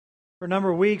For a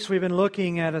number of weeks, we've been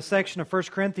looking at a section of 1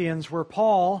 Corinthians where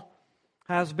Paul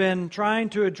has been trying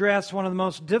to address one of the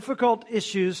most difficult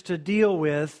issues to deal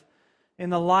with in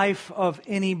the life of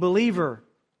any believer.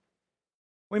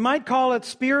 We might call it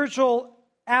spiritual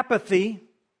apathy,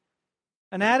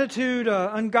 an attitude, an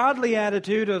ungodly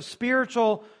attitude of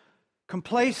spiritual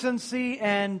complacency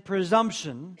and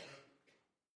presumption.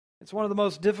 It's one of the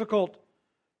most difficult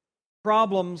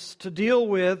problems to deal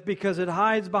with because it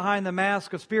hides behind the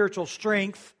mask of spiritual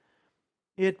strength.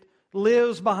 It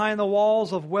lives behind the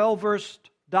walls of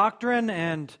well-versed doctrine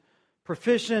and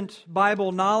proficient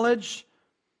Bible knowledge.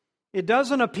 It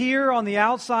doesn't appear on the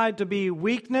outside to be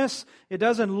weakness. It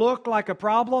doesn't look like a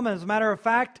problem. As a matter of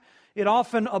fact, it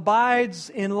often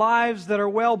abides in lives that are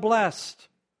well blessed,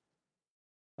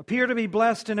 appear to be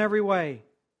blessed in every way.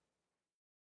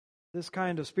 This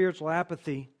kind of spiritual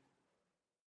apathy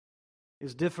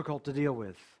is difficult to deal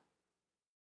with.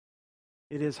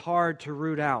 It is hard to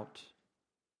root out.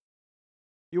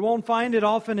 You won't find it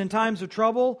often in times of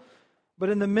trouble,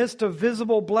 but in the midst of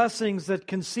visible blessings that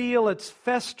conceal its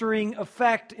festering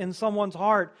effect in someone's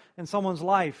heart and someone's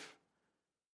life.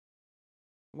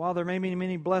 While there may be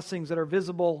many blessings that are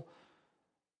visible,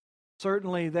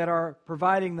 certainly that are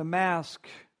providing the mask,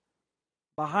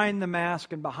 behind the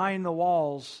mask and behind the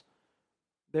walls,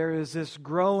 there is this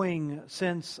growing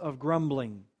sense of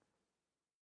grumbling,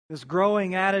 this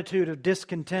growing attitude of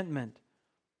discontentment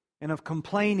and of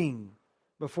complaining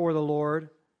before the Lord,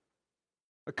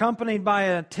 accompanied by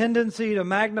a tendency to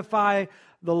magnify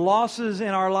the losses in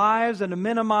our lives and to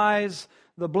minimize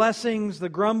the blessings. The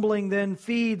grumbling then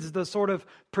feeds the sort of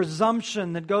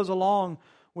presumption that goes along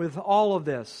with all of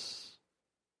this.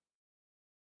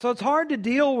 So it's hard to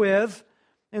deal with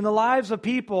in the lives of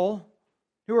people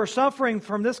who are suffering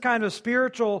from this kind of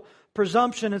spiritual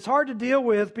presumption. It's hard to deal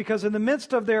with because in the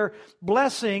midst of their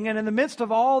blessing and in the midst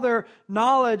of all their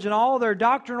knowledge and all their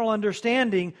doctrinal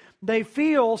understanding, they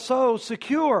feel so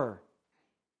secure.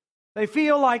 They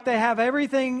feel like they have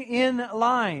everything in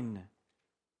line.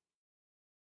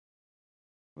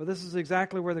 Well, this is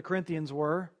exactly where the Corinthians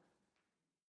were.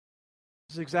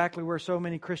 This is exactly where so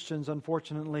many Christians,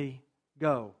 unfortunately,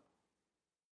 go.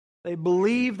 They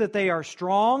believe that they are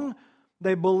strong.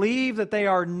 They believe that they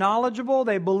are knowledgeable.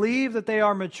 They believe that they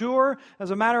are mature. As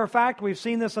a matter of fact, we've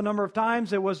seen this a number of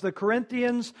times. It was the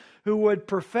Corinthians who would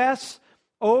profess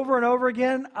over and over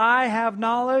again, I have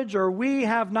knowledge, or we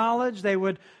have knowledge. They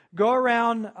would go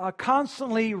around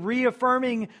constantly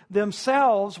reaffirming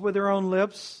themselves with their own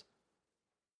lips.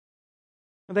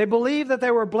 They believed that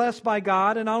they were blessed by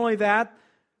God, and not only that,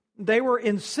 they were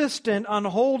insistent on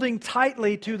holding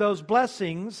tightly to those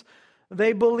blessings.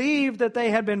 They believed that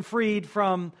they had been freed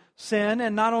from sin,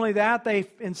 and not only that, they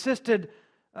insisted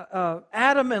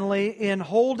adamantly in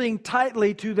holding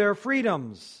tightly to their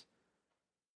freedoms,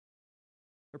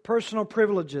 their personal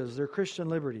privileges, their Christian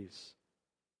liberties.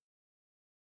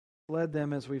 Led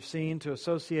them, as we've seen, to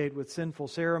associate with sinful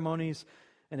ceremonies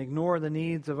and ignore the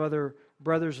needs of other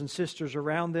brothers and sisters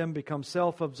around them, become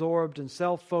self-absorbed and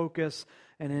self-focused,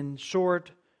 and in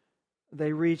short,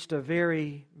 they reached a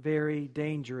very, very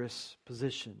dangerous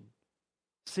position.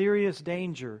 Serious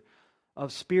danger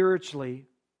of spiritually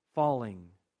falling.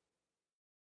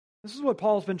 This is what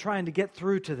Paul's been trying to get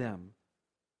through to them.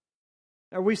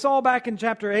 Now, we saw back in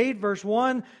chapter 8, verse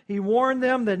 1, he warned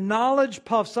them that knowledge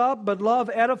puffs up, but love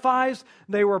edifies.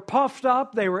 They were puffed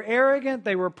up, they were arrogant,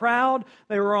 they were proud,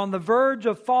 they were on the verge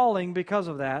of falling because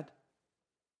of that.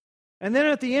 And then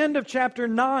at the end of chapter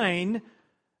 9,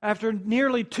 after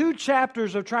nearly 2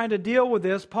 chapters of trying to deal with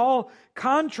this, Paul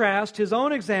contrasts his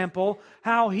own example,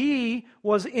 how he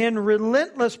was in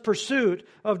relentless pursuit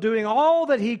of doing all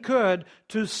that he could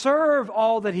to serve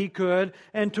all that he could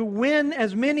and to win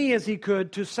as many as he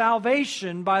could to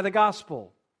salvation by the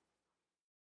gospel.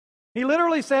 He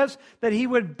literally says that he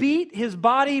would beat his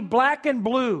body black and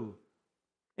blue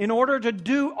in order to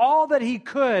do all that he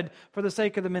could for the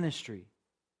sake of the ministry.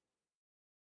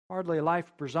 Hardly a life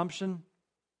of presumption.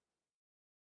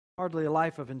 Hardly a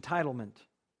life of entitlement.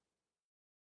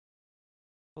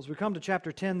 As we come to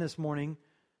chapter 10 this morning,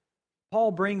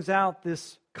 Paul brings out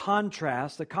this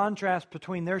contrast, the contrast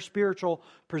between their spiritual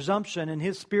presumption and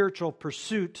his spiritual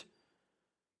pursuit,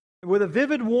 with a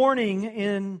vivid warning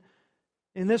in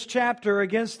this chapter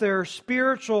against their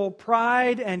spiritual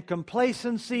pride and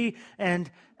complacency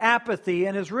and apathy,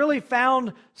 and is really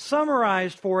found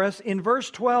summarized for us in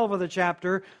verse 12 of the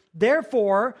chapter.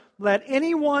 Therefore, let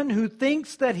anyone who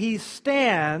thinks that he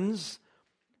stands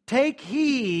take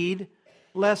heed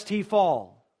lest he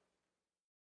fall.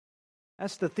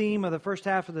 That's the theme of the first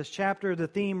half of this chapter, the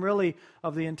theme really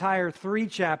of the entire 3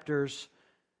 chapters.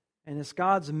 And it's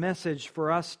God's message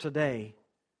for us today.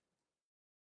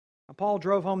 Now, Paul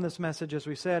drove home this message, as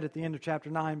we said at the end of chapter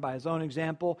 9, by his own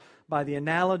example, by the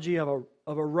analogy of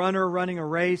a runner running a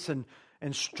race and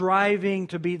striving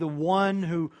to be the one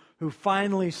who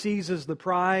finally seizes the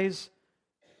prize.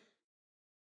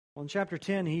 Well, in chapter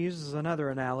 10, he uses another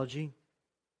analogy.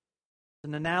 It's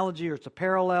an analogy, or it's a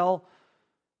parallel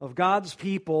of God's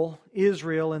people,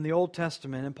 Israel, in the Old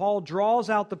Testament. And Paul draws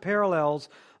out the parallels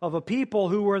of a people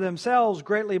who were themselves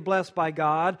greatly blessed by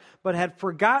God, but had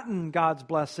forgotten God's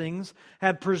blessings,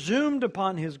 had presumed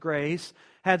upon His grace,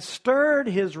 had stirred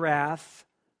His wrath,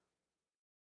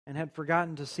 and had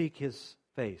forgotten to seek His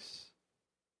face.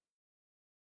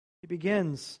 He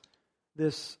begins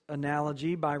this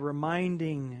analogy by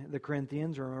reminding the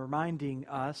Corinthians, or reminding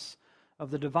us, of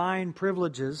the divine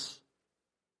privileges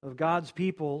of God's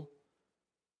people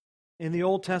in the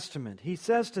Old Testament. He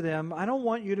says to them, I don't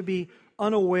want you to be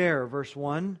unaware, verse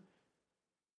 1.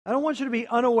 I don't want you to be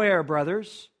unaware,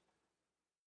 brothers.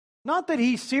 Not that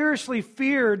he seriously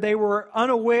feared they were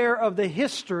unaware of the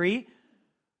history.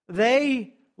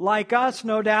 They, like us,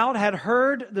 no doubt, had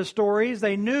heard the stories.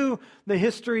 They knew the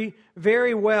history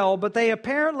very well, but they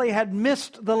apparently had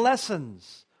missed the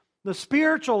lessons, the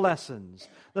spiritual lessons,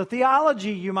 the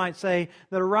theology, you might say,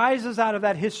 that arises out of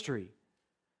that history.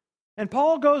 And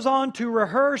Paul goes on to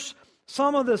rehearse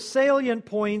some of the salient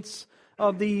points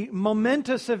of the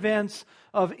momentous events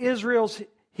of Israel's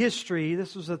history.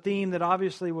 This was a theme that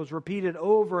obviously was repeated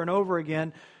over and over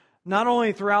again, not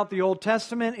only throughout the Old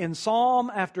Testament, in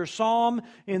psalm after psalm,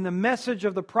 in the message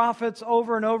of the prophets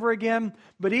over and over again,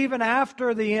 but even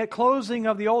after the closing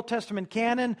of the Old Testament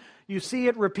canon, you see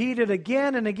it repeated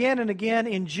again and again and again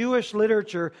in Jewish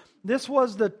literature. This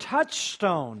was the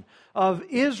touchstone of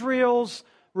Israel's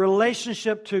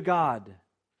relationship to God.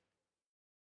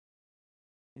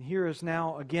 And here is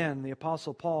now again the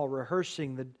Apostle Paul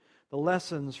rehearsing the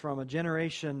lessons from a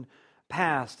generation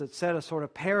past that set a sort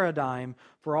of paradigm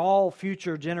for all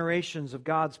future generations of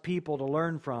God's people to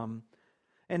learn from.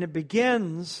 And it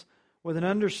begins with an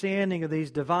understanding of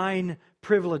these divine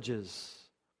privileges,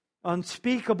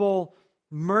 unspeakable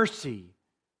mercy,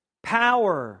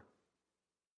 power,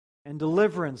 and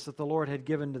deliverance that the Lord had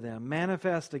given to them,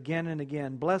 manifest again and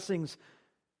again. Blessings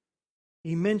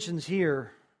he mentions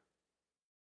here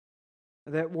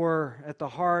that were at the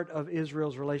heart of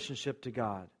Israel's relationship to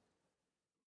God.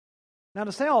 Now,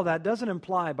 to say all that doesn't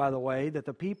imply, by the way, that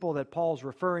the people that Paul's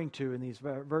referring to in these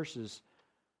verses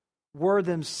were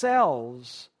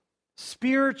themselves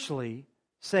spiritually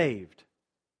saved.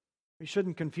 We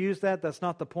shouldn't confuse that. That's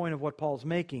not the point of what Paul's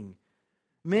making.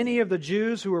 Many of the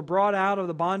Jews who were brought out of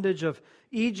the bondage of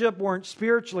Egypt weren't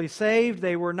spiritually saved.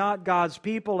 They were not God's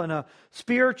people in a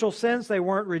spiritual sense. They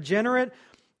weren't regenerate.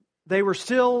 They were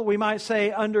still, we might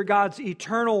say, under God's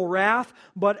eternal wrath,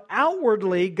 but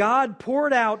outwardly God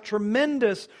poured out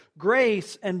tremendous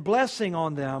grace and blessing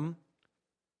on them.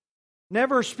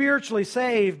 Never spiritually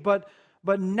saved, but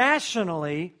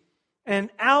nationally and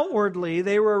outwardly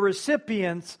they were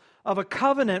recipients of a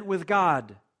covenant with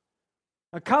God.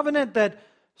 A covenant that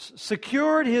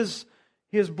secured His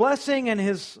blessing and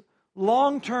His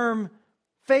long-term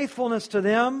faithfulness to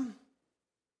them.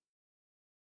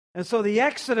 And so the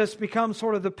Exodus becomes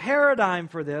sort of the paradigm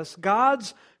for this.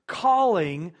 God's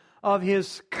calling of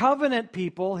His covenant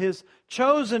people, His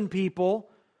chosen people,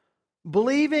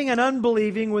 believing and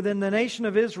unbelieving within the nation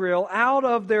of Israel, out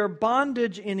of their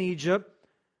bondage in Egypt.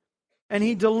 And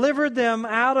He delivered them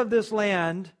out of this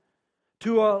land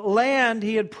to a land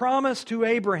He had promised to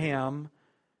Abraham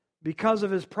because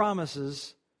of His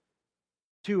promises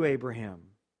to Abraham.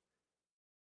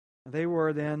 They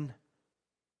were the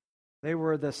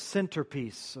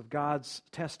centerpiece of God's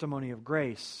testimony of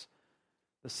grace,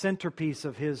 the centerpiece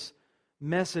of His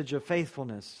message of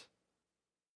faithfulness.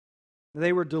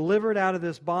 They were delivered out of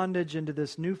this bondage into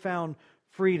this newfound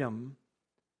freedom,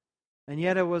 and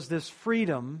yet it was this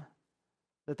freedom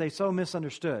that they so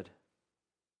misunderstood.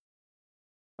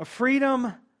 A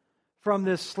freedom from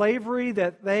this slavery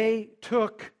that they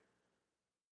took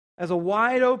as a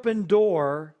wide open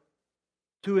door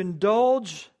to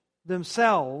indulge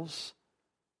themselves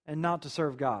and not to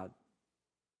serve God.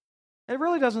 It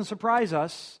really doesn't surprise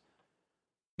us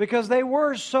because they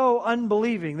were so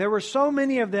unbelieving. There were so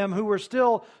many of them who were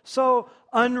still so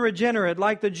unregenerate.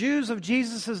 Like the Jews of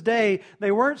Jesus' day,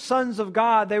 they weren't sons of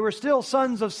God. They were still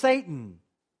sons of Satan.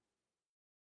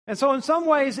 And so in some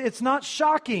ways, it's not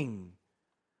shocking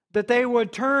that they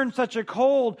would turn such a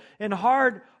cold and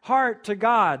hard heart to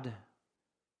God.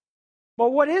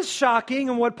 But what is shocking,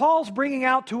 and what Paul's bringing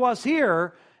out to us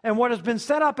here, and what has been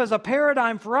set up as a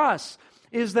paradigm for us,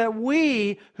 is that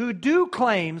we who do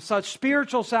claim such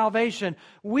spiritual salvation,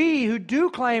 we who do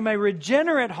claim a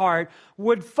regenerate heart,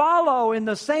 would follow in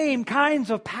the same kinds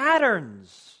of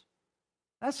patterns.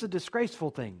 That's the disgraceful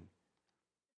thing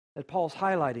that Paul's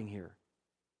highlighting here.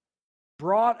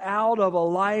 Brought out of a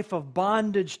life of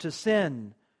bondage to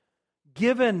sin,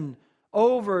 given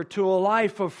over to a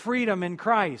life of freedom in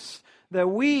Christ, that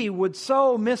we would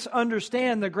so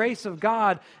misunderstand the grace of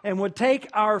God and would take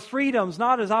our freedoms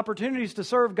not as opportunities to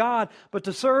serve God, but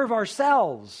to serve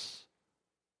ourselves,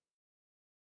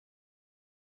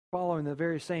 following the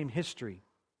very same history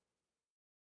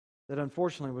that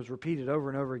unfortunately was repeated over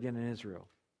and over again in Israel.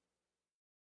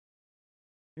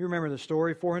 You remember the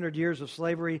story, 400 years of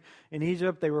slavery in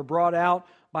Egypt. They were brought out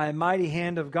by a mighty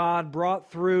hand of God,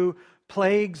 brought through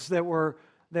plagues that were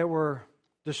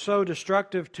so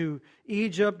destructive to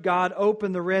Egypt. God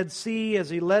opened the Red Sea as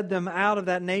He led them out of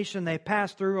that nation. They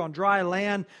passed through on dry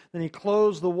land. Then He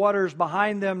closed the waters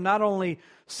behind them, not only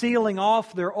sealing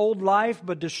off their old life,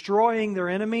 but destroying their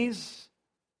enemies.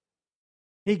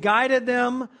 He guided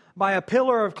them by a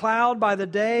pillar of cloud by the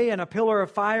day and a pillar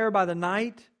of fire by the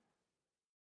night.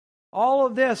 All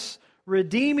of this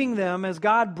redeeming them as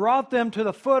God brought them to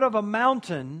the foot of a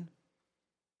mountain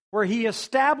where He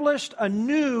established a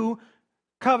new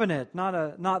covenant,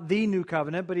 not the new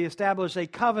covenant, but He established a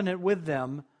covenant with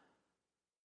them,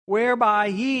 whereby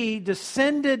He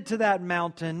descended to that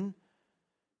mountain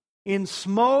in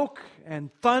smoke and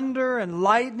thunder and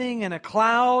lightning and a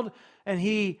cloud, and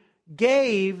He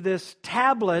gave this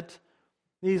tablet,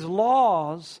 these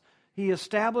laws. He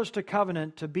established a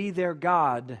covenant to be their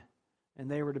God, and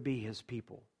they were to be His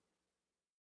people.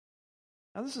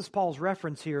 Now this is Paul's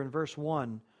reference here in verse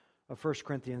 1 of 1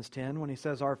 Corinthians 10 when he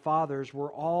says, "Our fathers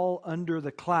were all under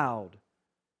the cloud,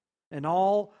 and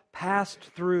all passed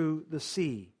through the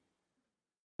sea."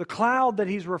 The cloud that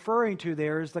he's referring to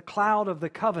there is the cloud of the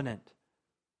covenant.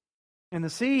 And the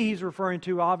sea he's referring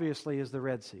to, obviously, is the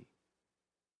Red Sea.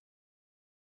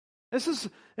 This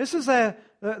is the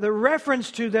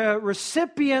reference to the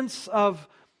recipients of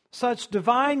such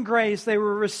divine grace. They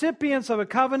were recipients of a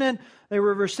covenant. They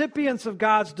were recipients of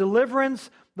God's deliverance.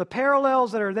 The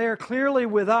parallels that are there clearly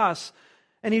with us.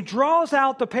 And he draws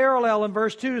out the parallel in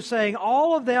verse 2 saying,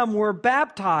 all of them were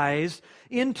baptized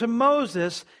into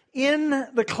Moses in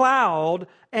the cloud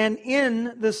and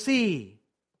in the sea.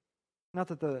 Not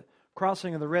that the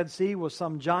crossing of the Red Sea was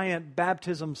some giant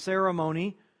baptism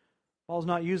ceremony. Paul's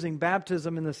not using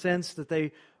baptism in the sense that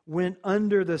they went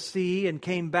under the sea and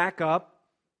came back up.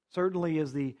 Certainly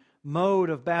is the mode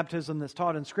of baptism that's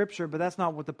taught in Scripture, but that's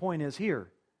not what the point is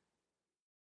here.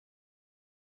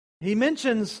 He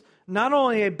mentions not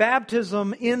only a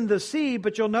baptism in the sea,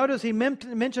 but you'll notice he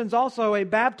mentions also a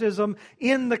baptism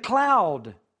in the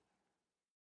cloud.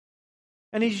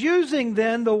 And he's using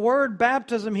then the word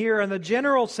baptism here in the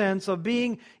general sense of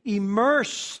being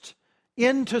immersed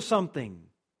into something.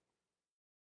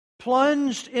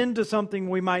 Plunged into something,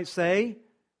 we might say.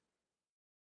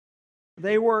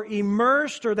 They were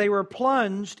immersed or they were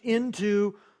plunged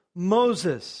into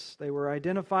Moses. They were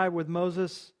identified with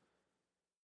Moses,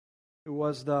 who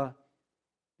was the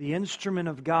instrument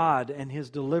of God and His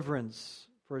deliverance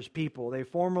for His people. They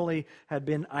formerly had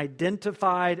been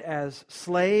identified as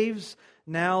slaves.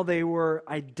 Now they were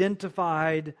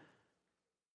identified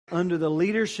under the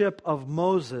leadership of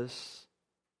Moses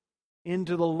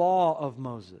into the law of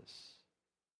Moses.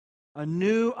 A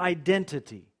new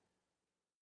identity.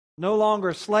 No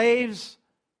longer slaves,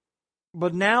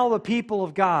 but now the people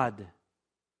of God.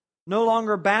 No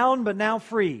longer bound, but now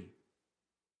free.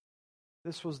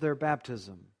 This was their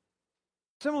baptism.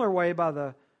 Similar way, by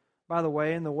the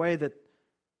way, in the way that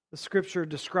the Scripture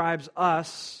describes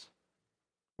us,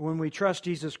 when we trust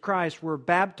Jesus Christ, we're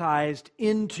baptized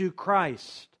into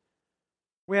Christ.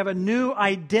 We have a new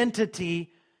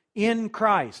identity in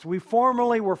Christ. We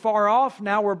formerly were far off,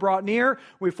 now we're brought near.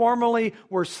 We formerly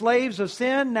were slaves of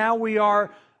sin, now we are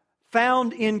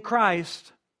found in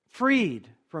Christ, freed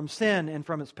from sin and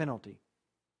from its penalty.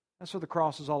 That's what the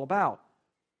cross is all about.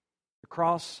 The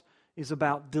cross is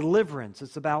about deliverance.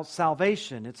 It's about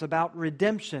salvation. It's about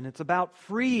redemption. It's about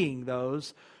freeing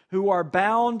those who are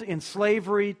bound in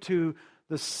slavery to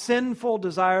the sinful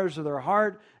desires of their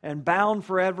heart and bound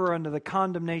forever under the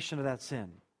condemnation of that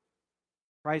sin.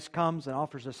 Christ comes and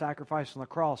offers a sacrifice on the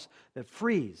cross that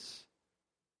frees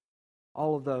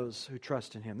all of those who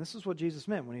trust in Him. This is what Jesus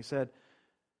meant when He said,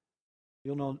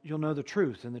 you'll know the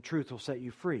truth, and the truth will set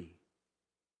you free.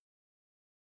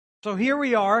 So here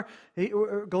we are.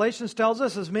 Galatians tells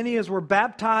us, as many as were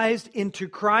baptized into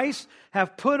Christ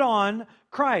have put on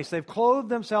Christ. They've clothed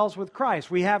themselves with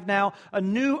Christ. We have now a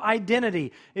new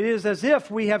identity. It is as if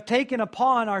we have taken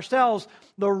upon ourselves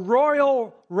the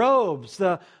royal robes,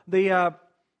 the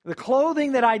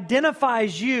clothing that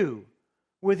identifies you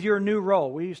with your new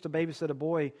role. We used to babysit a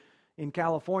boy in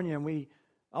California, and we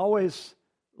always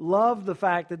loved the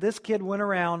fact that this kid went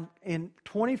around in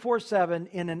 24/7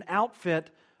 in an outfit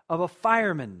of a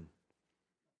fireman.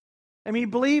 I mean, he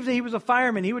believed that he was a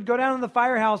fireman. He would go down to the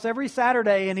firehouse every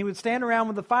Saturday, and he would stand around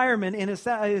with the fireman in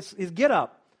his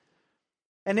get-up.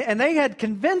 And they had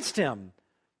convinced him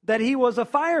that he was a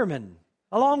fireman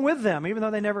along with them, even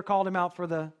though they never called him out for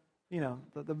the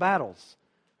battles.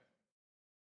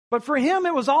 But for him,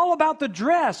 it was all about the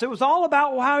dress. It was all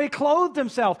about how he clothed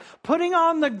himself. Putting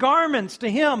on the garments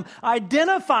to him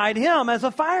identified him as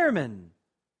a fireman.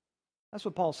 That's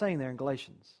what Paul's saying there in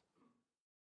Galatians.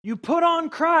 You put on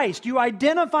Christ. You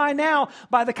identify now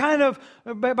by the kind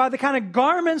of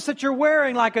garments that you're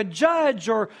wearing, like a judge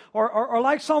or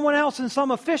like someone else in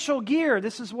some official gear.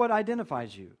 This is what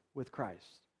identifies you with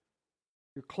Christ.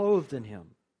 You're clothed in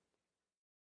Him.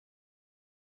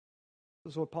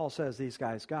 This is what Paul says these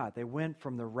guys got. They went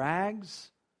from the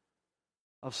rags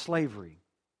of slavery,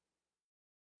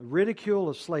 the ridicule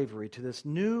of slavery, to this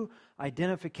new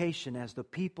identification as the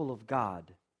people of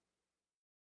God.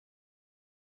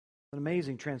 An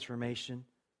amazing transformation,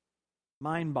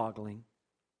 mind-boggling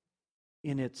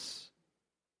in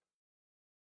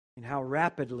how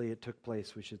rapidly it took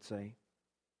place, we should say.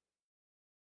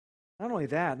 Not only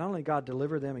that, not only God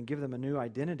delivered them and give them a new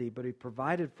identity, but He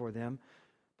provided for them.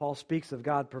 Paul speaks of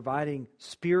God providing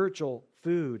spiritual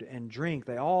food and drink.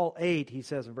 They all ate, he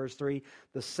says in verse 3,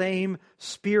 the same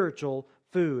spiritual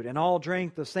food, and all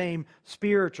drank the same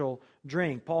spiritual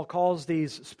drink. Paul calls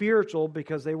these spiritual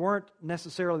because they weren't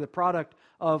necessarily the product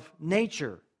of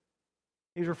nature.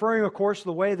 He's referring, of course, to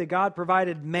the way that God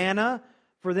provided manna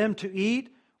for them to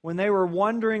eat when they were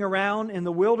wandering around in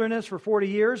the wilderness for 40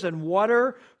 years, and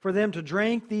water for them to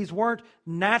drink. These weren't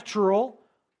natural.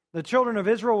 The children of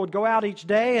Israel would go out each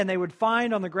day and they would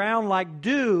find on the ground like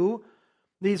dew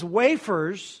these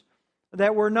wafers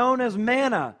that were known as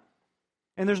manna.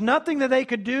 And there's nothing that they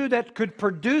could do that could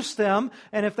produce them.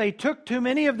 And if they took too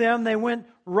many of them, they went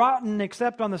rotten,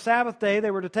 except on the Sabbath day.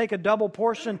 They were to take a double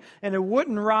portion and it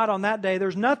wouldn't rot on that day.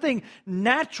 There's nothing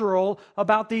natural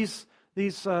about these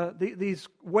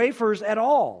wafers at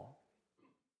all.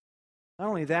 Not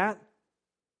only that,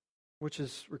 which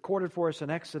is recorded for us in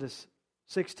Exodus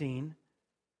 16,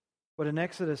 but in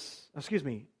Exodus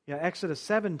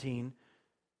 17,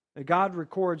 God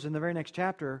records in the very next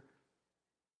chapter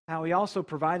how He also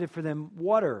provided for them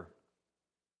water.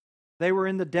 They were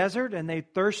in the desert and they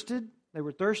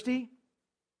were thirsty.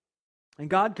 And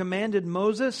God commanded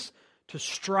Moses to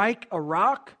strike a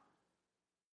rock,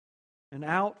 and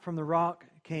out from the rock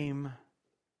came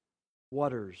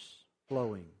waters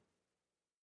flowing.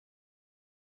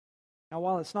 Now,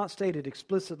 while it's not stated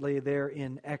explicitly there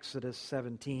in Exodus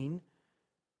 17,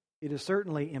 it is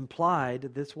certainly implied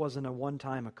that this wasn't a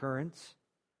one-time occurrence.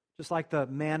 Just like the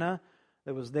manna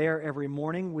that was there every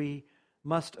morning, we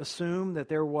must assume that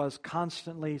there was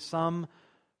constantly some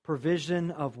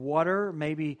provision of water,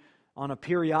 maybe on a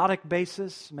periodic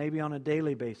basis, maybe on a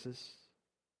daily basis.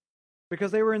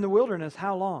 Because they were in the wilderness,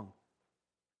 how long?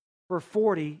 For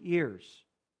 40 years.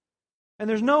 And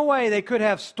there's no way they could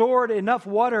have stored enough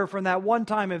water from that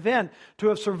one-time event to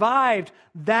have survived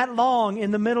that long in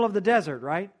the middle of the desert,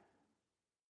 right?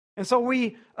 And so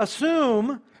we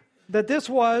assume that this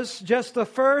was just the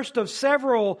first of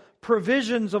several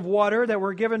provisions of water that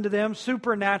were given to them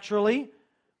supernaturally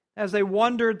as they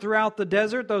wandered throughout the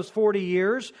desert those 40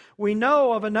 years. We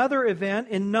know of another event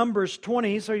in Numbers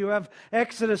 20, so you have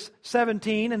Exodus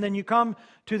 17, and then you come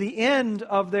to the end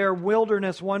of their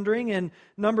wilderness wandering in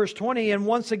Numbers 20, and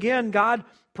once again God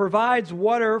provides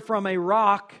water from a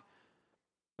rock.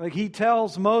 Like He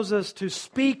tells Moses to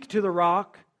speak to the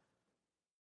rock.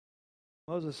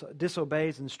 Moses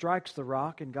disobeys and strikes the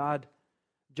rock, and God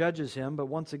judges him, but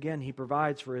once again He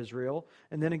provides for Israel.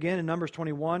 And then again in Numbers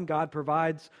 21, God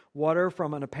provides water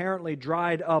from an apparently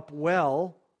dried up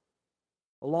well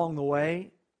along the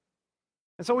way.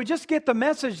 And so we just get the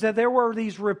message that there were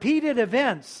these repeated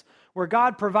events where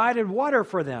God provided water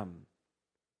for them.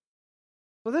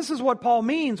 So this is what Paul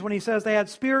means when he says they had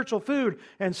spiritual food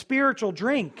and spiritual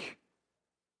drink.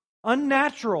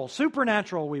 Unnatural,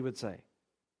 supernatural, we would say.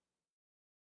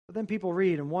 But then people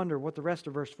read and wonder what the rest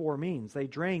of verse 4 means. They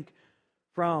drank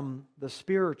from the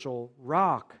spiritual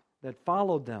rock that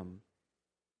followed them,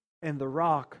 and the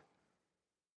rock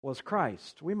was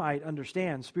Christ. We might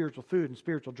understand spiritual food and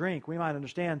spiritual drink. We might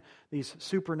understand these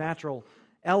supernatural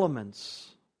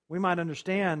elements we might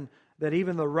understand that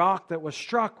even the rock that was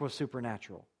struck was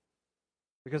supernatural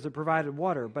because it provided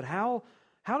water. But how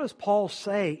does Paul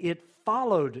say it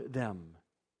followed them?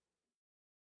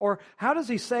 Or how does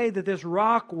he say that this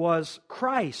rock was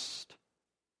Christ?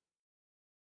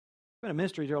 It's been a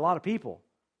mystery to a lot of people.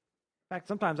 In fact,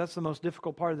 sometimes that's the most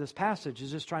difficult part of this passage,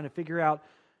 is just trying to figure out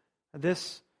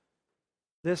this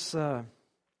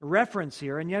reference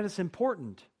here, and yet it's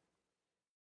important.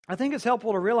 I think it's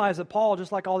helpful to realize that Paul,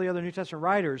 just like all the other New Testament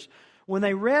writers, when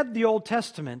they read the Old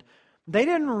Testament, they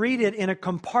didn't read it in a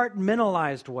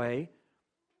compartmentalized way,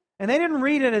 and they didn't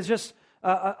read it as just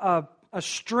a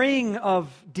string of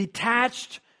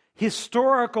detached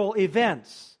historical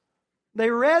events. They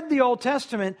read the Old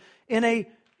Testament in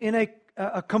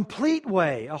a complete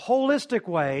way, a holistic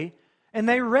way, and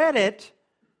they read it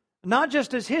not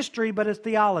just as history, but as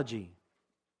theology.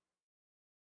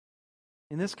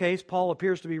 In this case, Paul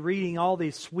appears to be reading all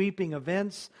these sweeping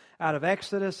events out of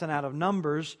Exodus and out of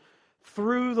Numbers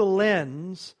through the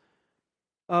lens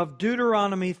of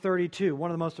Deuteronomy 32,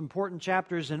 one of the most important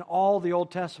chapters in all the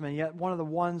Old Testament, yet one of the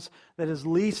ones that is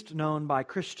least known by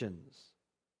Christians.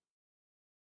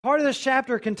 Part of this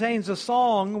chapter contains a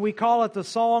song. We call it the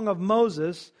Song of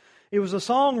Moses. It was a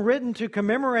song written to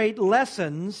commemorate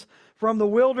lessons from the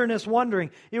wilderness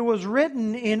wandering. It was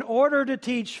written in order to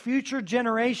teach future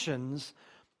generations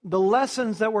the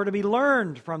lessons that were to be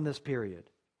learned from this period.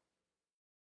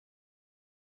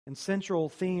 And central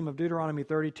theme of Deuteronomy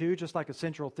 32, just like a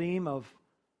central theme of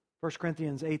 1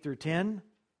 Corinthians 8 through 10,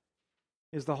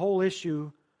 is the whole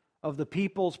issue of the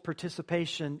people's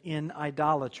participation in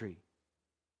idolatry.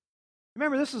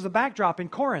 Remember, this is the backdrop in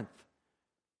Corinth.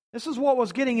 This is what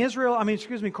was getting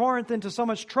Corinth into so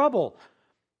much trouble.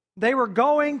 They were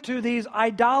going to these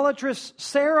idolatrous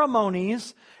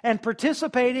ceremonies and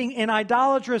participating in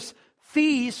idolatrous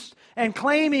feasts and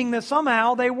claiming that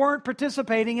somehow they weren't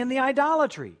participating in the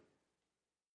idolatry.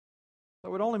 So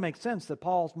it would only make sense that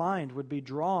Paul's mind would be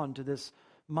drawn to this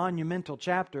monumental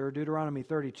chapter, Deuteronomy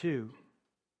 32.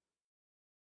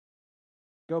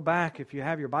 Go back, if you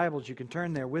have your Bibles, you can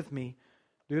turn there with me.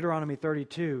 Deuteronomy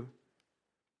 32.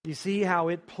 You see how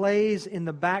it plays in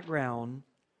the background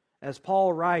as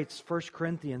Paul writes 1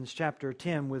 Corinthians chapter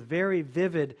 10 with very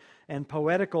vivid and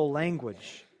poetical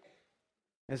language.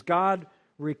 As God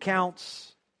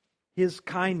recounts His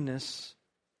kindness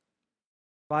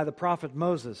by the prophet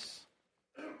Moses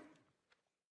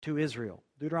to Israel.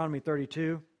 Deuteronomy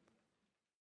 32,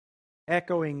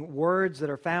 echoing words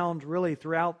that are found really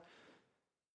throughout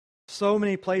so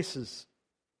many places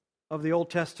of the Old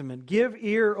Testament. Give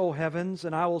ear, O heavens,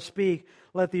 and I will speak.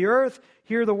 Let the earth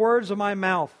hear the words of my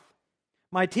mouth.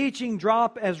 My teaching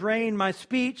drop as rain, my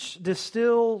speech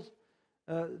distilled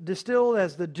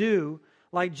as the dew,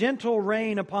 like gentle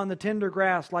rain upon the tender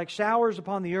grass, like showers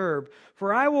upon the herb.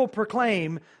 For I will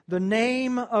proclaim the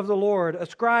name of the Lord,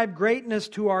 ascribe greatness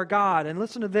to our God. And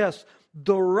listen to this,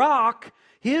 the rock,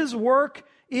 His work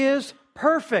is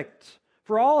perfect.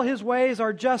 For all His ways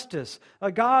are justice,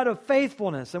 a God of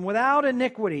faithfulness and without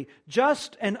iniquity,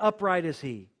 just and upright is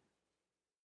He.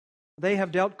 They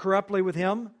have dealt corruptly with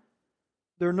Him.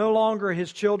 They're no longer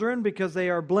His children because they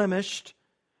are blemished.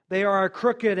 They are a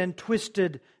crooked and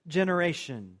twisted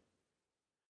generation.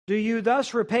 Do you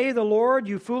thus repay the Lord,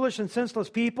 you foolish and senseless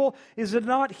people? Is it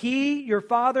not He, your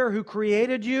Father, who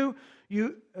created you,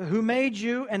 who made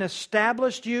you and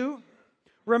established you?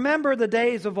 Remember the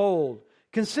days of old.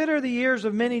 Consider the years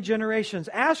of many generations.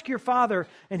 Ask your father,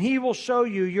 and he will show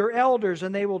you, your elders,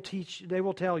 and they will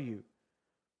tell you.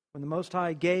 When the Most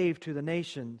High gave to the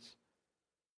nations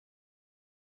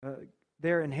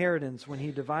their inheritance, when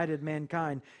He divided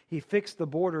mankind, He fixed the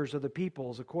borders of the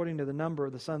peoples according to the number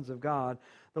of the sons of God.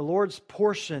 The Lord's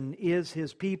portion is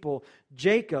His people,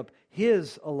 Jacob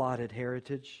His allotted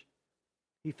heritage.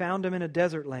 He found him in a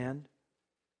desert land,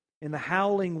 in the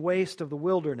howling waste of the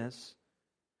wilderness.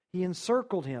 He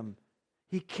encircled him.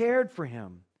 He cared for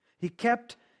him. He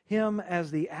kept him as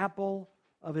the apple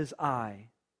of His eye.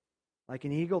 Like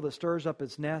an eagle that stirs up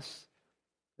its nest,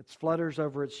 that flutters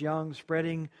over its young,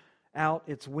 spreading out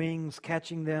its wings,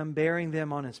 catching them, bearing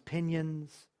them on His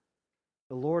pinions.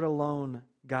 The Lord alone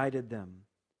guided them.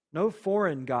 No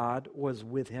foreign god was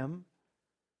with him.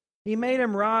 He made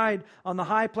him ride on the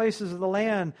high places of the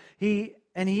land. He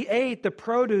ate the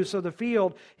produce of the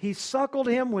field. He suckled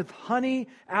him with honey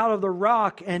out of the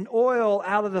rock and oil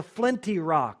out of the flinty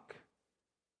rock.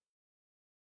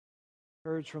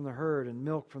 Curds from the herd and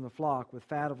milk from the flock, with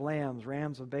fat of lambs,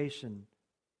 rams of Bashan,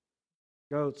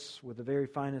 goats with the very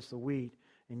finest of wheat,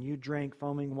 and you drank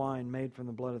foaming wine made from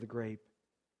the blood of the grape.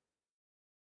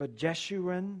 But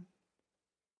Jeshurun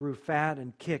grew fat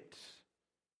and kicked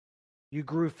You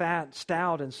grew fat,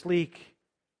 stout, and sleek.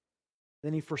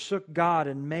 Then he forsook God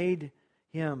and made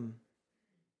him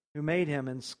who made him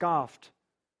and scoffed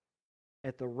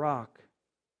at the rock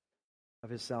of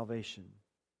his salvation.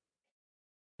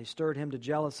 They stirred him to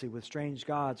jealousy with strange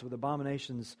gods, with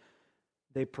abominations.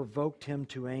 They provoked him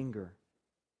to anger.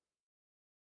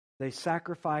 They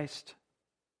sacrificed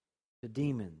to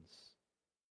demons.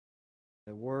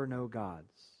 There were no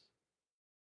gods.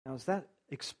 Now, is that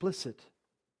explicit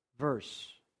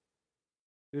verse,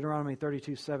 Deuteronomy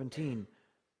 32:17,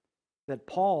 that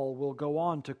Paul will go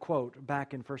on to quote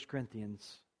back in 1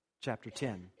 Corinthians chapter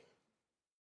 10?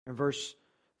 In verse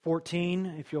 14,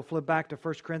 if you'll flip back to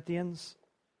 1 Corinthians,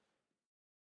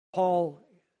 Paul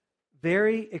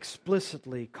very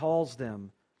explicitly calls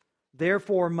them,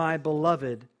 "Therefore, my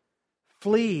beloved,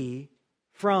 flee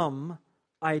from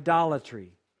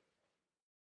idolatry."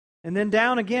 And then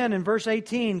down again in verse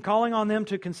 18, calling on them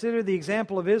to consider the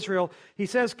example of Israel, he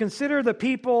says, "Consider the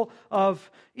people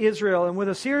of Israel." And with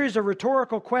a series of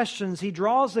rhetorical questions, he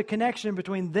draws the connection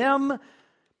between them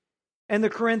and the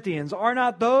Corinthians. Are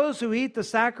not those who eat the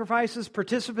sacrifices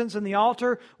participants in the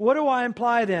altar? What do I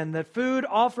imply then? That food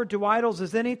offered to idols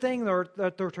is anything, or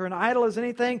that to an idol is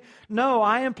anything? No,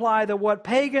 I imply that what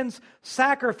pagans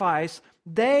sacrifice,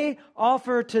 they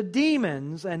offer to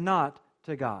demons and not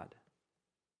to God.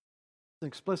 An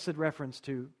explicit reference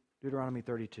to Deuteronomy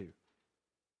 32.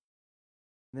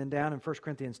 And then down in 1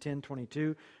 Corinthians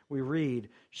 10:22, we read,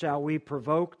 "Shall we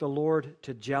provoke the Lord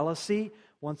to jealousy?"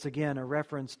 Once again, a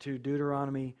reference to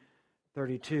Deuteronomy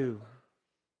 32,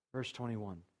 verse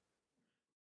 21.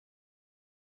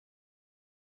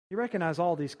 You recognize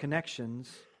all these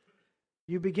connections.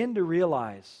 You begin to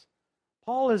realize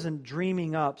Paul isn't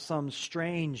dreaming up some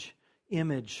strange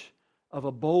image of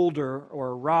a boulder or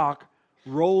a rock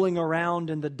rolling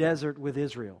around in the desert with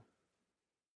Israel.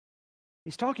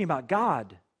 He's talking about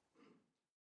God,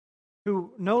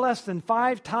 who no less than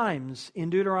 5 times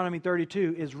in Deuteronomy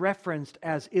 32 is referenced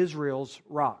as Israel's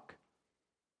rock.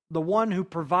 The one who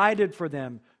provided for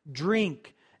them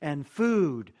drink and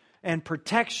food and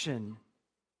protection.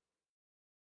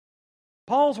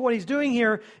 What he's doing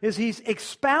here is he's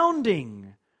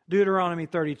expounding Deuteronomy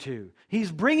 32.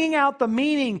 He's bringing out the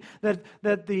meaning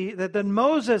that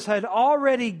Moses had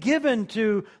already given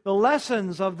to the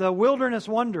lessons of the wilderness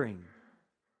wandering.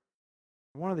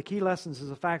 One of the key lessons is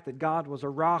the fact that God was a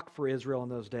rock for Israel in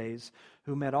those days,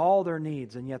 who met all their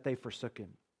needs, and yet they forsook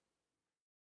Him.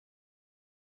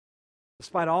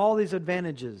 Despite all these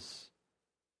advantages,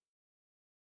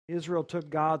 Israel took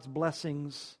God's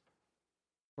blessings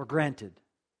for granted.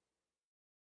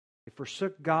 They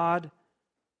forsook God.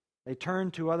 They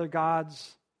turned to other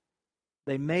gods.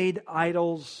 They made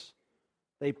idols.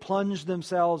 They plunged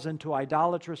themselves into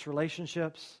idolatrous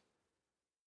relationships.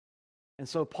 And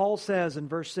so Paul says in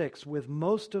verse 6, with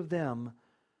most of them,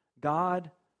 God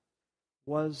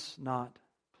was not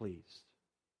pleased.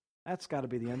 That's got to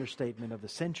be the understatement of the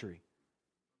century.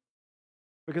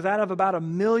 Because out of about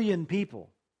 1 million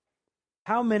people,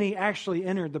 how many actually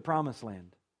entered the promised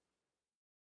land?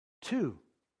 2,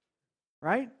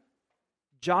 right?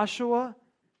 Joshua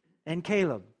and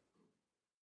Caleb.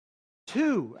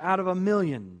 2 out of 1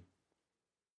 million.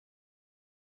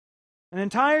 An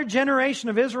entire generation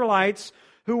of Israelites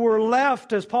who were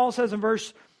left, as Paul says in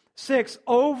verse 6,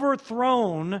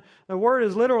 overthrown. The word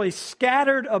is literally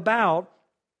scattered about.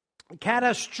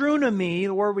 Katastronomy,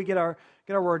 the word we get our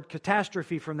word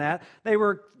catastrophe from that. They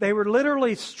were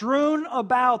literally strewn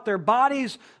about, their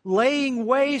bodies laying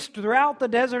waste throughout the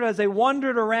desert as they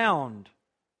wandered around.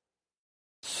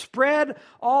 Spread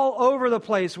all over the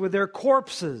place with their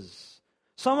corpses.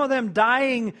 Some of them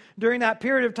dying during that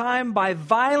period of time by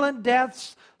violent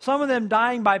deaths. Some of them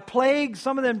dying by plague.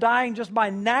 Some of them dying just by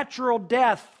natural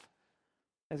death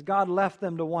as God left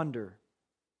them to wander.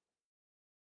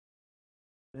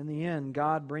 In the end,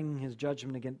 God bringing His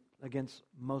judgment against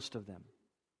most of them.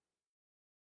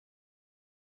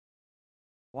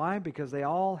 Why? Because they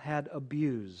all had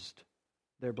abused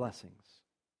their blessings.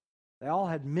 They all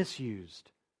had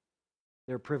misused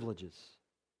their privileges.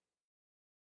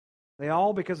 They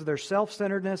all, because of their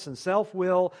self-centeredness and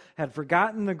self-will, had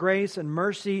forgotten the grace and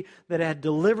mercy that had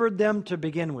delivered them to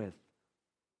begin with.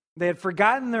 They had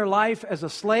forgotten their life as a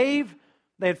slave.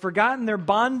 They had forgotten their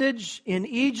bondage in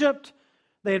Egypt.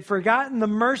 They had forgotten the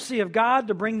mercy of God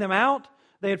to bring them out.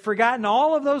 They had forgotten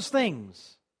all of those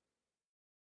things.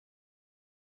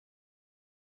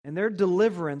 And their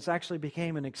deliverance actually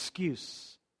became an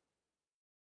excuse,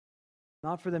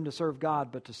 not for them to serve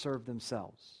God, but to serve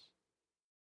themselves.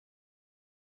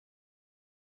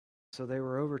 So they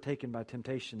were overtaken by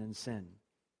temptation and sin.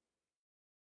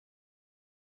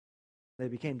 They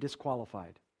became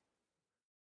disqualified.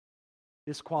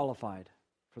 Disqualified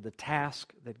for the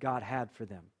task that God had for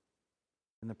them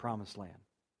in the promised land.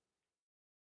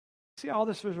 See, all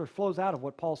this flows out of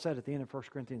what Paul said at the end of 1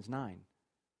 Corinthians 9.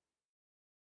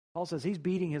 Paul says he's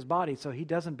beating his body so he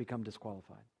doesn't become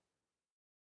disqualified.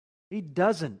 He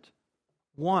doesn't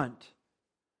want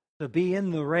to be in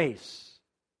the race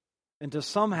and to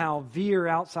somehow veer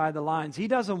outside the lines. He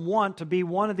doesn't want to be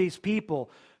one of these people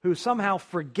who somehow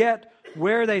forget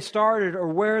where they started or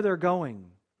where they're going.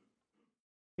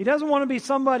 He doesn't want to be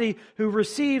somebody who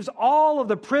receives all of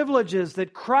the privileges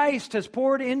that Christ has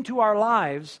poured into our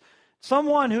lives,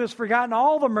 someone who has forgotten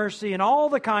all the mercy and all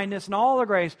the kindness and all the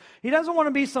grace. He doesn't want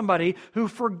to be somebody who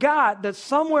forgot that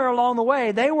somewhere along the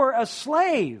way they were a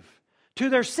slave to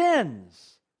their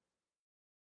sins,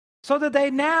 so that they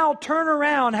now turn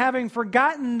around having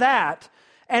forgotten that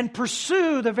and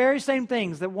pursue the very same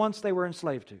things that once they were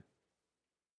enslaved to. He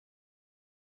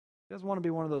doesn't want to be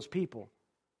one of those people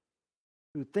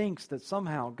who thinks that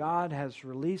somehow God has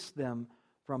released them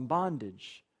from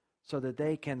bondage so that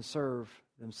they can serve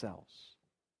themselves.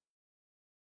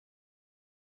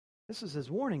 This is his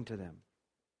warning to them,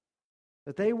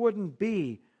 that they wouldn't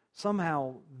be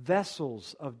somehow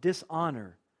vessels of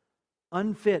dishonor,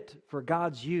 unfit for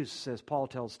God's use, as Paul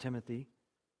tells Timothy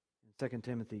in 2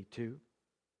 Timothy 2,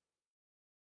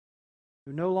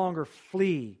 who no longer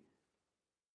flee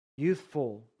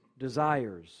youthful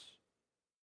desires,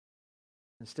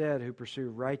 instead who pursue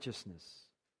righteousness,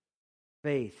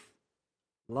 faith,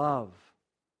 love,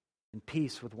 and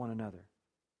peace with one another.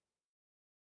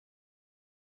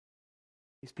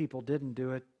 These people didn't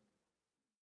do it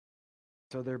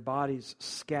so their bodies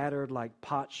scattered like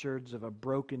potsherds of a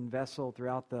broken vessel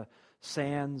throughout the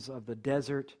sands of the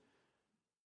desert.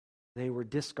 They were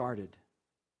discarded.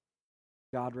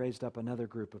 God raised up another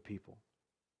group of people.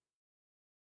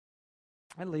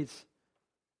 That leads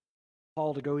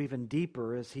Paul to go even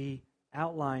deeper as he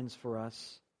outlines for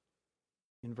us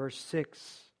in verse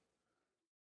 6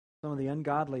 some of the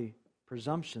ungodly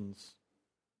presumptions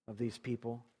of these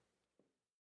people.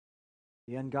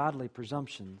 The ungodly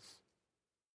presumptions.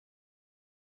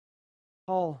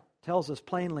 Paul tells us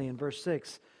plainly in verse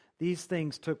 6, these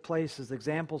things took place as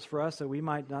examples for us that we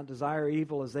might not desire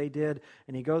evil as they did.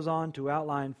 And he goes on to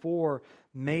outline 4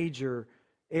 major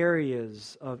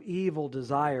areas of evil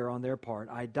desire on their part: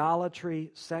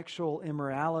 idolatry, sexual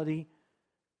immorality,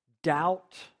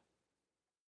 doubt,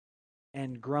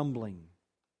 and grumbling.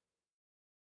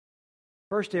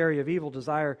 First area of evil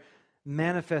desire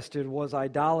manifested was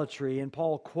idolatry, and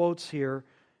Paul quotes here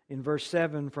in verse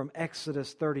 7 from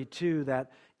Exodus 32,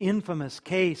 that infamous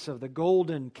case of the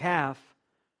golden calf,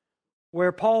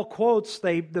 where Paul quotes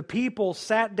the people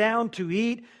sat down to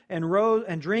eat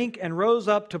and drink and rose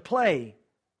up to play.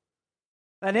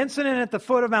 That incident at the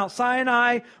foot of Mount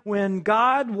Sinai, when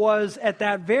God was at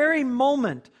that very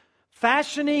moment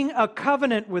fashioning a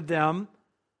covenant with them,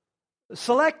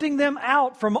 selecting them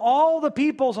out from all the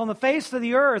peoples on the face of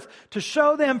the earth to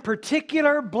show them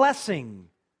particular blessing.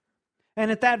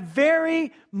 And at that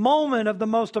very moment of the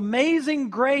most amazing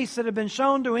grace that had been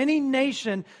shown to any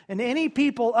nation and any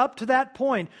people up to that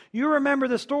point, you remember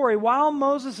the story. While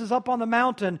Moses is up on the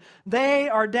mountain, they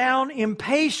are down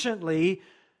impatiently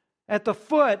at the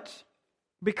foot,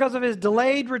 because of his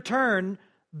delayed return,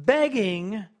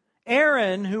 begging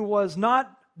Aaron, who was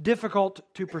not difficult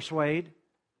to persuade,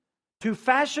 to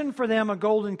fashion for them a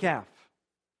golden calf.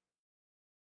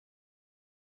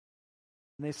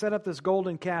 And they set up this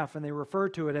golden calf, and they refer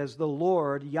to it as the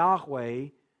Lord, Yahweh,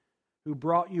 who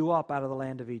brought you up out of the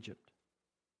land of Egypt.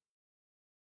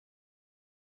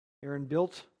 Aaron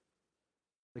built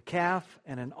the calf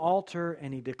and an altar,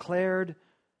 and he declared,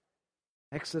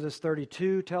 Exodus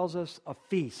 32 tells us, a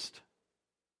feast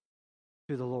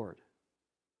to the Lord.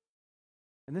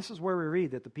 And this is where we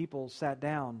read that the people sat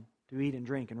down to eat and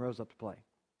drink and rose up to play.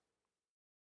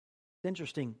 It's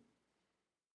interesting,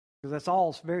 because that's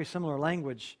all very similar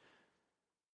language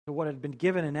to what had been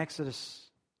given in Exodus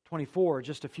 24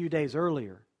 just a few days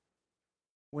earlier,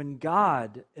 when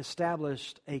God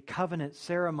established a covenant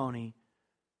ceremony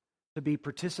to be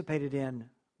participated in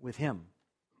with Him.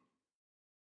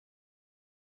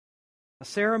 A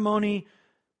ceremony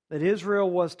that Israel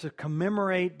was to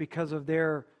commemorate because of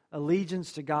their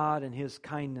allegiance to God and His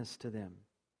kindness to them.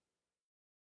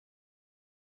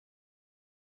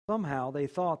 Somehow they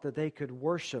thought that they could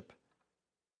worship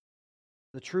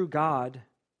the true God,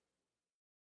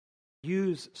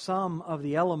 use some of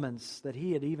the elements that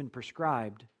He had even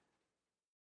prescribed,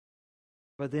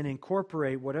 but then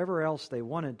incorporate whatever else they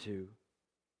wanted to,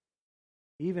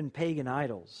 even pagan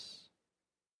idols,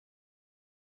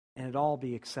 and it all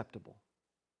be acceptable.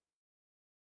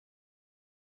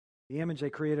 The image they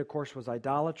created, of course, was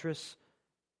idolatrous.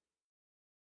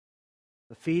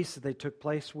 The feast that they took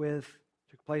place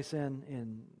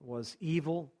in was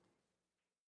evil.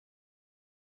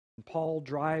 And Paul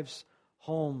drives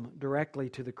home directly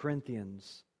to the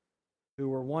Corinthians who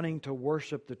were wanting to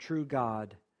worship the true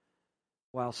God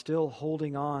while still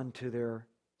holding on to their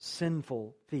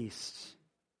sinful feasts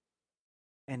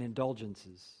and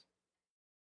indulgences.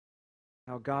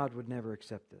 How God would never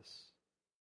accept this.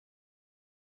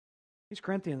 These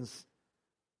Corinthians,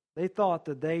 they thought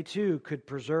that they too could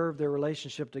preserve their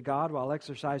relationship to God while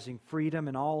exercising freedom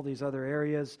in all these other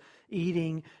areas,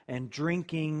 eating and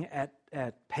drinking at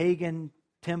pagan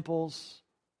temples.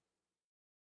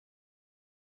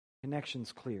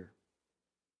 Connection's clear.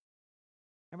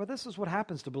 But this is what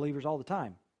happens to believers all the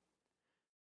time.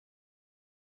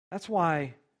 That's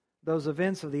why those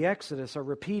events of the Exodus are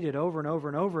repeated over and over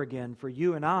and over again for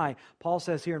you and I. Paul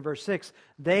says here in verse 6,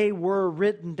 they were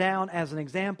written down as an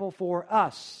example for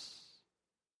us.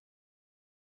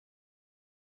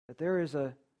 That there is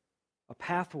a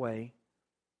pathway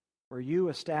where you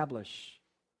establish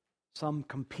some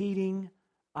competing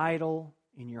idol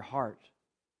in your heart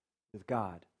with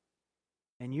God.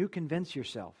 And you convince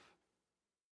yourself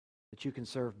that you can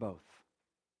serve both.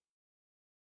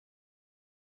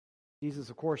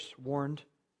 Jesus, of course, warned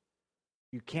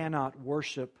you cannot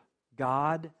worship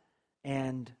God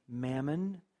and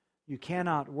mammon. You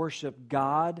cannot worship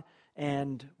God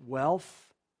and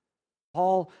wealth.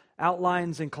 Paul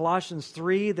outlines in Colossians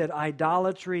 3 that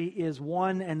idolatry is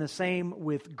one and the same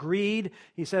with greed.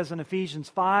 He says in Ephesians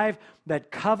 5 that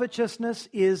covetousness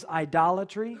is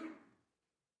idolatry.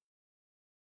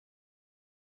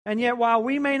 And yet, while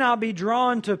we may not be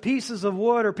drawn to pieces of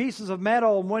wood or pieces of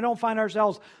metal, and we don't find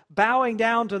ourselves bowing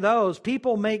down to those,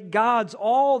 people make gods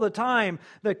all the time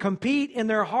that compete in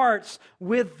their hearts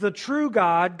with the true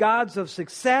God, gods of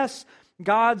success,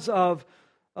 gods of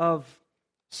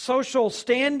social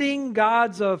standing,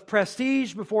 gods of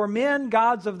prestige before men,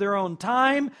 gods of their own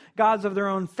time, gods of their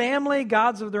own family,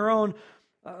 gods of their own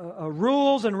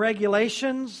rules and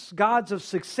regulations, gods of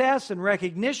success and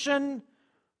recognition,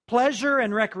 pleasure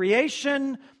and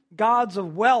recreation, gods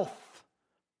of wealth,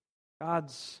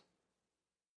 gods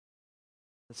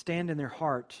that stand in their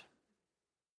heart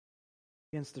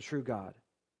against the true God.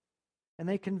 And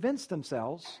they convince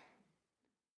themselves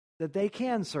that they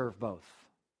can serve both,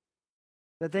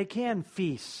 that they can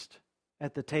feast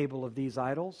at the table of these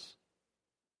idols.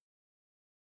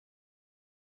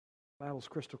 The Bible's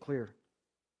crystal clear.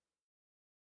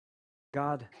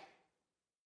 God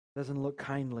doesn't look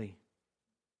kindly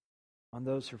on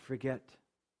those who forget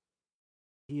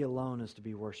He alone is to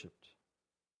be worshipped,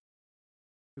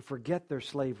 who forget their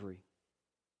slavery,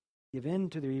 give in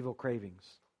to their evil cravings,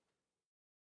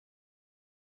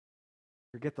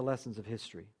 forget the lessons of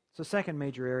history. It's the second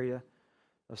major area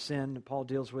of sin that Paul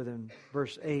deals with in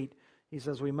verse 8. He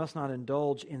says we must not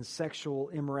indulge in sexual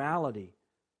immorality,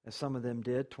 as some of them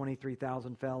did.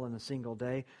 23,000 fell in a single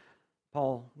day.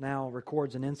 Paul now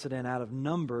records an incident out of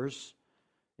Numbers.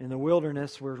 In the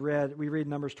wilderness, we read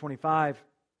Numbers 25,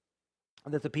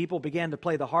 that the people began to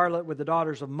play the harlot with the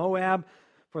daughters of Moab,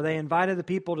 for they invited the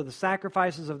people to the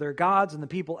sacrifices of their gods, and the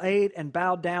people ate and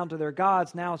bowed down to their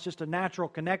gods. Now it's just a natural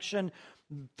connection.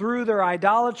 Through their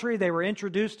idolatry, they were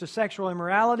introduced to sexual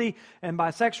immorality, and by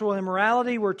sexual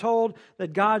immorality, we're told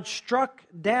that God struck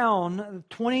down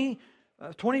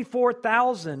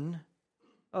 24,000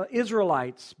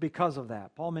 Israelites because of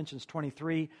that. Paul mentions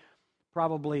 23,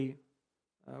 probably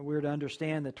we're to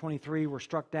understand that 23 were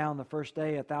struck down the first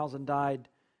day, 1,000 died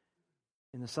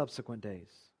in the subsequent days.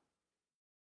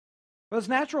 But it's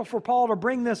natural for Paul to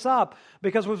bring this up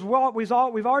because we've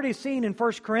already seen in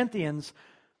 1 Corinthians,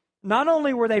 not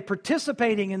only were they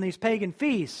participating in these pagan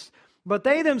feasts, but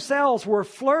they themselves were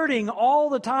flirting all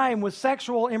the time with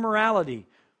sexual immorality.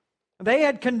 They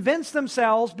had convinced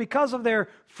themselves because of their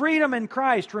freedom in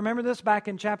Christ. Remember this back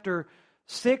in chapter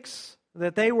 6,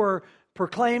 that they were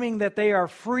proclaiming that they are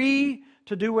free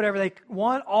to do whatever they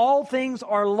want. All things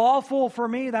are lawful for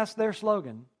me. That's their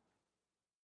slogan.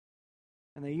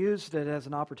 And they used it as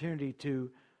an opportunity to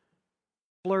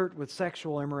flirt with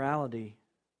sexual immorality.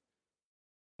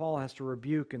 Paul has to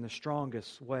rebuke in the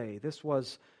strongest way. This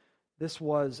was,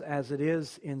 as it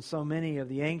is in so many of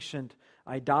the ancient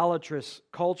idolatrous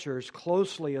cultures,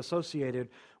 closely associated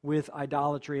with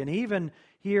idolatry. And even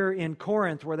here in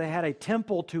Corinth, where they had a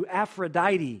temple to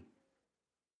Aphrodite,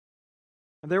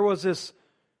 there was this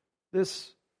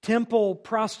temple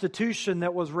prostitution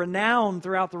that was renowned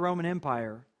throughout the Roman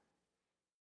Empire.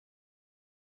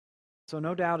 So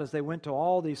no doubt as they went to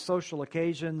all these social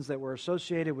occasions that were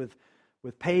associated with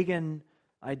pagan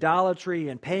idolatry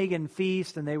and pagan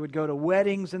feasts, and they would go to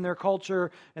weddings in their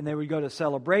culture, and they would go to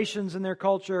celebrations in their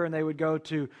culture, and they would go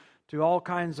to all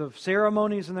kinds of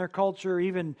ceremonies in their culture,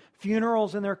 even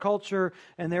funerals in their culture,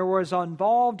 and there was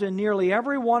involved in nearly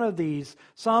every one of these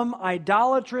some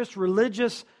idolatrous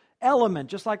religious element,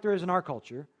 just like there is in our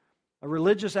culture, a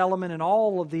religious element in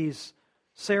all of these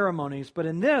ceremonies. But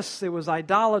in this, it was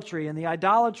idolatry, and the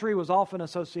idolatry was often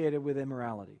associated with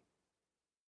immorality.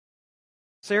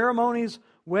 Ceremonies,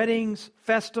 weddings,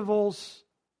 festivals.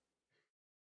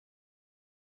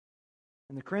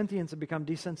 And the Corinthians had become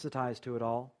desensitized to it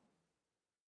all,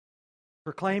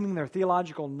 proclaiming their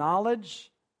theological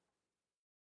knowledge,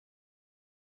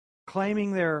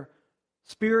 claiming their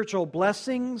spiritual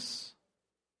blessings,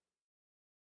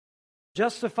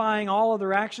 justifying all of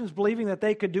their actions, believing that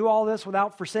they could do all this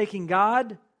without forsaking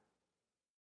God.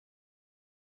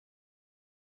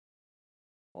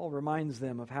 Paul reminds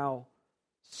them of how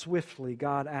swiftly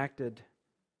God acted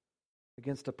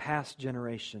against a past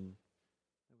generation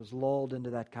that was lulled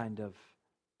into that kind of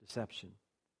deception.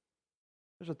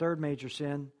 There's a third major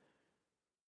sin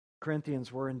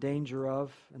Corinthians were in danger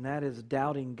of, and that is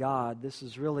doubting God. This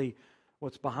is really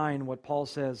what's behind what Paul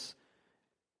says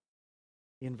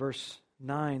in verse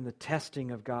 9, the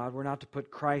testing of God. We're not to put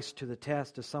Christ to the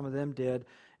test as some of them did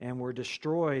and were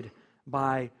destroyed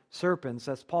by serpents.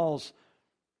 That's Paul's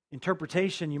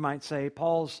interpretation, you might say,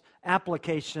 Paul's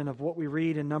application of what we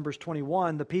read in Numbers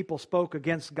 21. The people spoke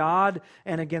against God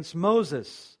and against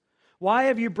Moses. Why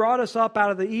have you brought us up out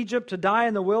of Egypt to die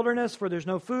in the wilderness? For there's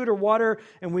no food or water,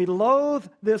 and we loathe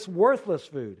this worthless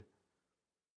food.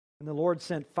 And the Lord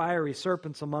sent fiery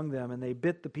serpents among them, and they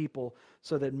bit the people,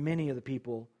 so that many of the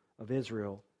people of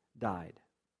Israel died.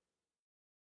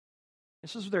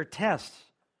 This is their test.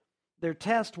 Their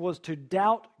test was to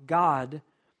doubt God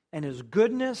and His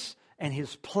goodness and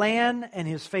His plan and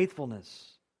His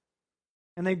faithfulness.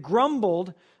 And they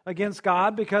grumbled against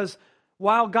God because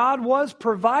while God was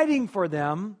providing for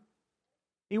them,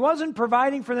 He wasn't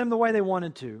providing for them the way they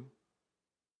wanted to.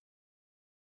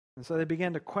 And so they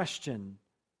began to question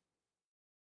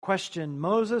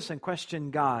Moses and question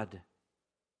God.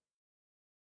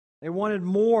 They wanted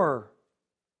more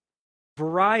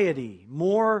variety,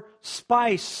 more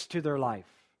spice to their life.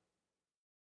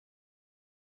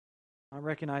 Not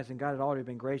recognizing God had already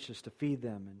been gracious to feed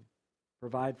them and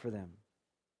provide for them.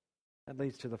 That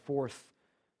leads to the fourth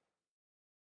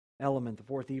element, the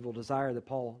fourth evil desire that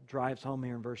Paul drives home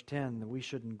here in verse 10, that we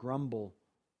shouldn't grumble.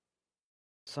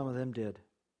 Some of them did.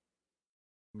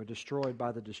 They were destroyed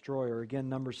by the destroyer. Again,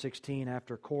 number 16,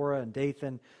 after Korah and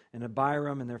Dathan and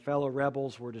Abiram and their fellow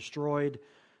rebels were destroyed,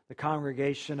 the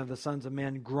congregation of the sons of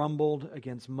men grumbled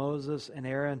against Moses and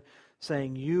Aaron,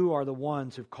 saying, "You are the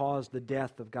ones who've caused the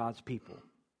death of God's people."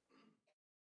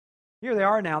 Here they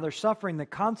are now, they're suffering the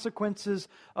consequences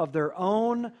of their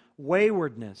own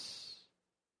waywardness.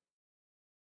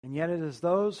 And yet it is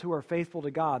those who are faithful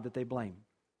to God that they blame.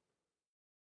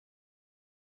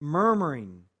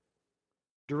 Murmuring,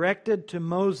 directed to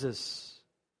Moses,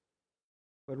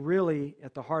 but really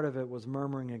at the heart of it was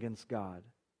murmuring against God.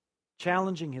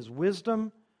 Challenging His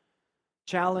wisdom,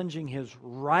 challenging His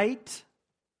right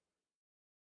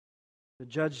to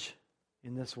judge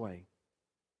in this way.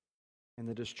 And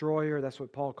the destroyer, that's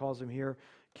what Paul calls him here,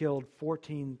 killed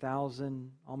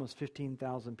 14,000, almost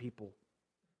 15,000 people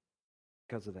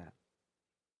because of that.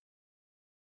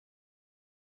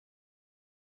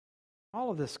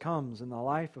 All of this comes in the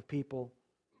life of people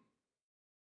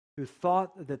who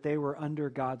thought that they were under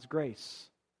God's grace.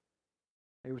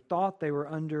 They thought they were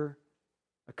under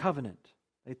a covenant.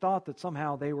 They thought that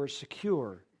somehow they were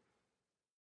secure.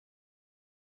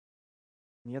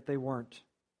 And yet they weren't.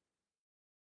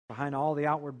 Behind all the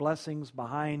outward blessings,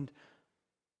 behind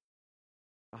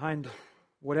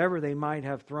whatever they might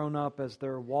have thrown up as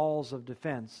their walls of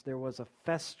defense, there was a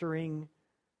festering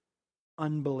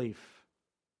unbelief,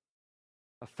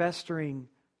 a festering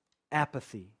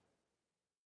apathy.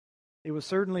 It was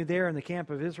certainly there in the camp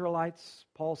of Israelites.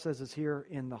 Paul says it's here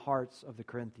in the hearts of the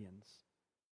Corinthians.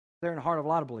 They're in the heart of a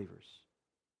lot of believers.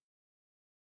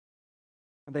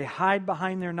 And they hide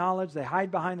behind their knowledge, they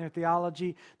hide behind their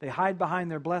theology, they hide behind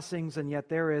their blessings, and yet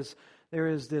there is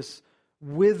this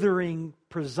withering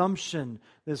presumption,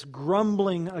 this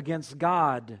grumbling against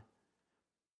God,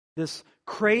 this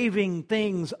craving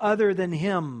things other than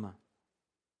Him,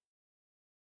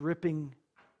 ripping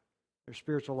their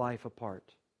spiritual life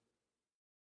apart.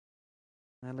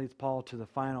 And that leads Paul to the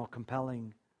final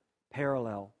compelling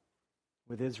parallel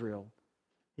with Israel.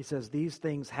 He says these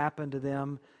things happened to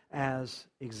them as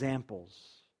examples.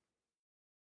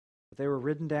 But they were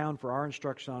written down for our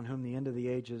instruction, on whom the end of the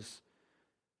ages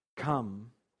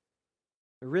come.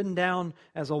 They're written down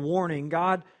as a warning.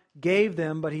 God gave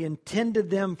them, but He intended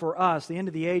them for us. The end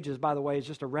of the ages, by the way, is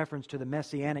just a reference to the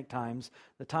Messianic times,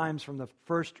 the times from the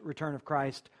first return of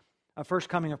Christ, first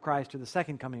coming of Christ to the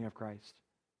second coming of Christ.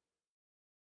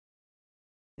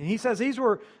 And He says these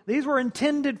were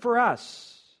intended for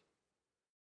us.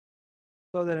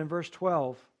 So that in verse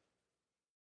 12,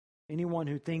 anyone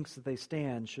who thinks that they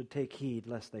stand should take heed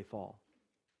lest they fall.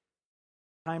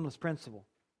 Timeless principle.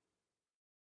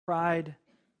 Pride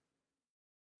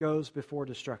goes before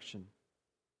destruction,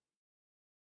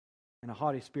 and a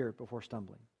haughty spirit before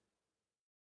stumbling.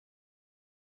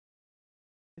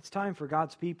 It's time for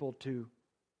God's people to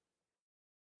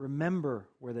remember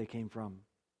where they came from.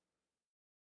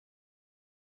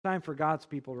 It's time for God's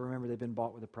people to remember they've been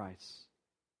bought with a price.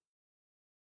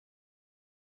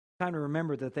 It's time to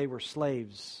remember that they were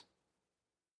slaves,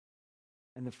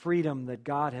 and the freedom that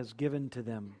God has given to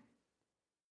them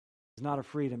is not a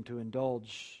freedom to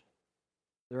indulge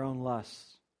their own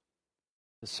lusts,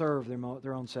 to serve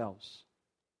their own selves.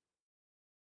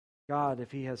 God,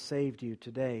 if He has saved you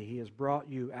today, He has brought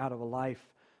you out of a life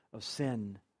of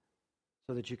sin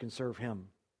so that you can serve Him,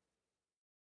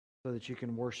 so that you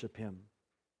can worship Him.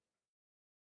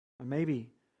 And maybe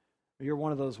you're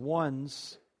one of those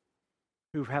ones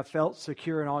who have felt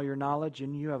secure in all your knowledge,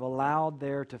 and you have allowed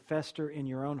there to fester in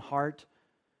your own heart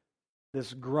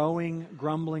this growing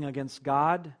grumbling against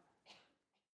God,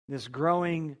 this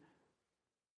growing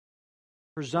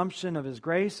presumption of His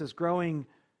grace, this growing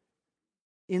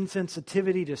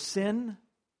insensitivity to sin.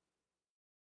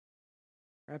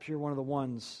 Perhaps you're one of the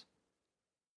ones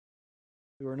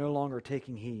who are no longer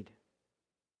taking heed.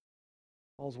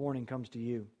 Paul's warning comes to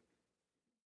you.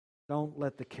 Don't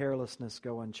let the carelessness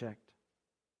go unchecked.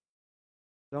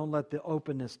 Don't let the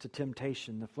openness to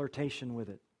temptation, the flirtation with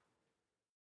it.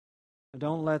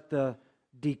 Don't let the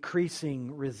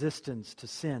decreasing resistance to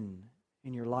sin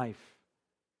in your life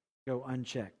go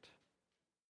unchecked.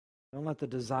 Don't let the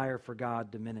desire for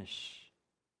God diminish.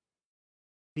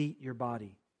 Beat your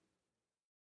body.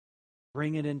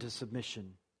 Bring it into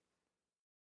submission.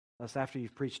 Lest after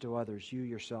you've preached to others, you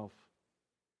yourself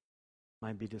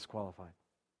might be disqualified.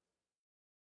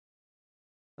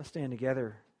 Let's stand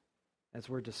together as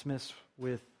we're dismissed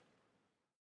with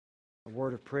a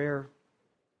word of prayer.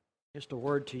 Just a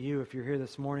word to you, if you're here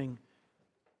this morning,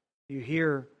 you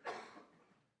hear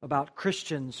about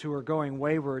Christians who are going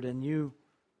wayward, and you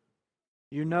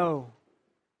know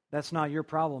that's not your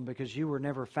problem because you were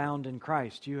never found in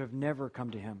Christ. You have never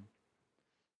come to Him.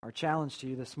 Our challenge to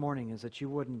you this morning is that you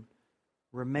wouldn't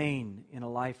remain in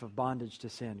a life of bondage to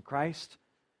sin. Christ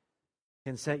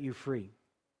can set you free.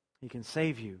 He can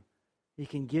save you. He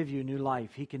can give you new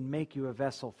life. He can make you a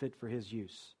vessel fit for His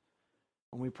use.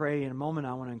 When we pray in a moment,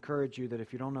 I want to encourage you that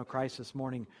if you don't know Christ this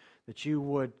morning, that you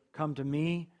would come to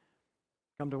me,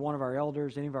 come to one of our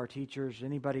elders, any of our teachers,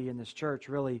 anybody in this church,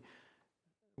 really.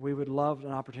 We would love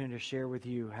an opportunity to share with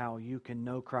you how you can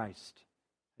know Christ.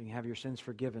 You can have your sins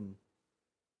forgiven.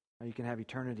 How you can have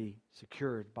eternity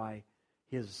secured by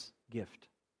His gift.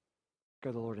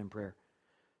 Go to the Lord in prayer.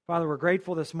 Father, we're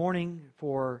grateful this morning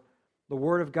for the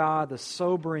Word of God, the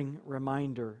sobering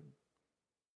reminder,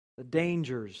 the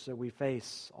dangers that we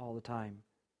face all the time.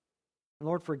 And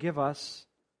Lord, forgive us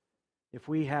if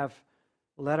we have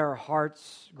let our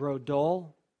hearts grow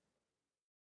dull.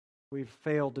 We've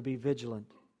failed to be vigilant.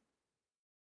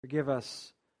 Forgive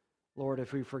us, Lord,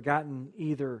 if we've forgotten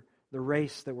either the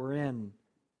race that we're in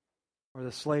or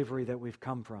the slavery that we've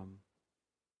come from.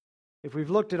 If we've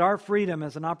looked at our freedom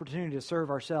as an opportunity to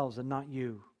serve ourselves and not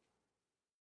You,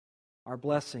 our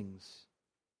blessings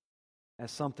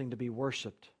as something to be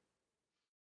worshipped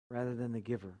rather than the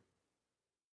giver.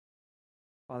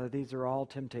 Father, these are all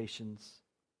temptations,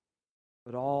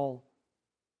 but all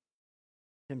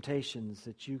temptations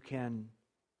that You can,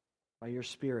 by Your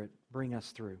Spirit, bring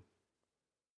us through.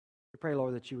 We pray,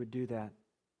 Lord, that You would do that.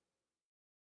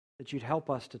 That You'd help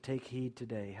us to take heed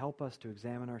today. Help us to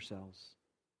examine ourselves.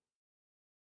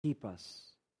 Keep us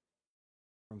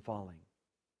from falling.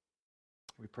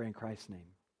 We pray in Christ's name.